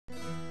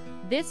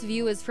This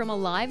view is from a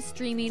live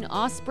streaming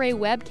Osprey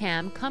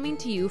webcam coming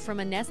to you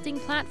from a nesting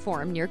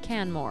platform near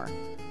Canmore.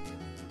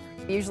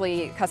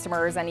 Usually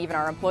customers and even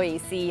our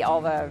employees see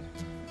all the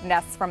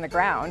nests from the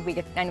ground.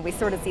 We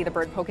sort of see the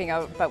bird poking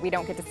out, but we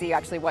don't get to see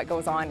actually what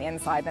goes on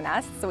inside the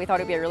nest. So we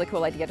thought it'd be a really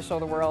cool idea to show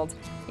the world,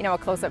 a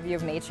close-up view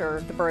of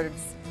nature, the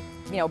birds,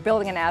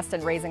 building a nest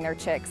and raising their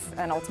chicks,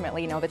 and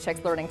ultimately, the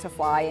chicks learning to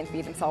fly and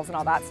feed themselves and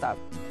all that stuff.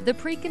 The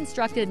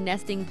pre-constructed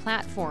nesting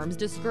platforms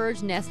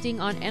discourage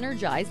nesting on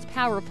energized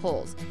power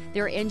poles.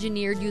 They're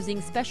engineered using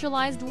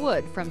specialized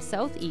wood from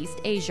Southeast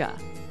Asia.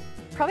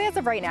 Probably as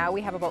of right now,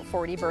 we have about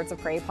 40 birds of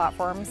prey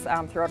platforms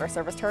throughout our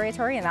service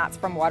territory, and that's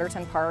from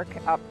Waterton Park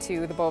up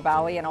to the Bow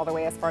Valley and all the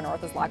way as far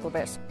north as Lac La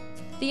Biche.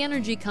 The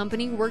energy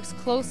company works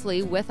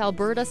closely with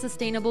Alberta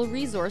Sustainable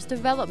Resource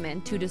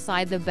Development to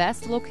decide the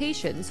best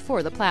locations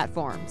for the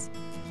platforms.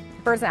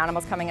 Birds and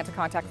animals coming into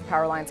contact with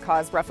power lines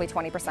cause roughly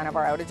 20% of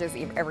our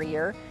outages every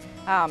year.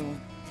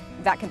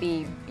 That can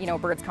be,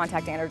 birds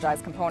contacting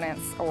energized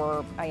components,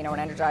 or an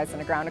energized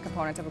and a grounded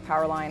component of a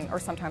power line, or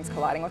sometimes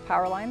colliding with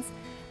power lines.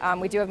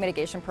 We do have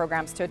mitigation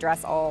programs to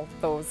address all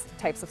those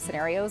types of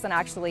scenarios, and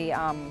actually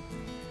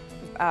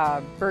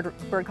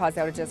bird-caused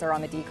outages are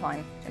on the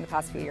decline in the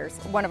past few years.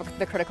 One of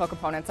the critical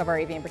components of our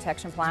avian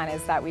protection plan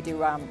is that we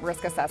do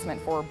risk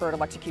assessment for bird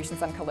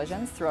electrocutions and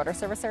collisions throughout our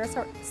service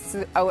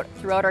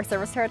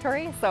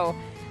territory. So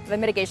the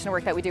mitigation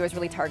work that we do is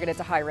really targeted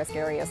to high-risk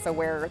areas, so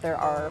where there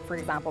are, for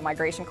example,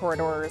 migration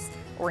corridors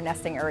or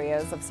nesting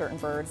areas of certain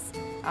birds.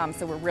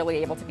 So we're really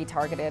able to be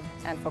targeted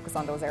and focus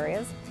on those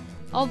areas.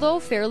 Although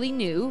fairly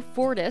new,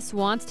 Fortis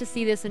wants to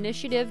see this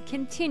initiative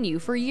continue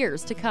for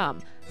years to come.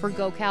 For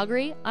Go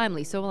Calgary, I'm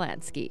Lisa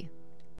Wolanski.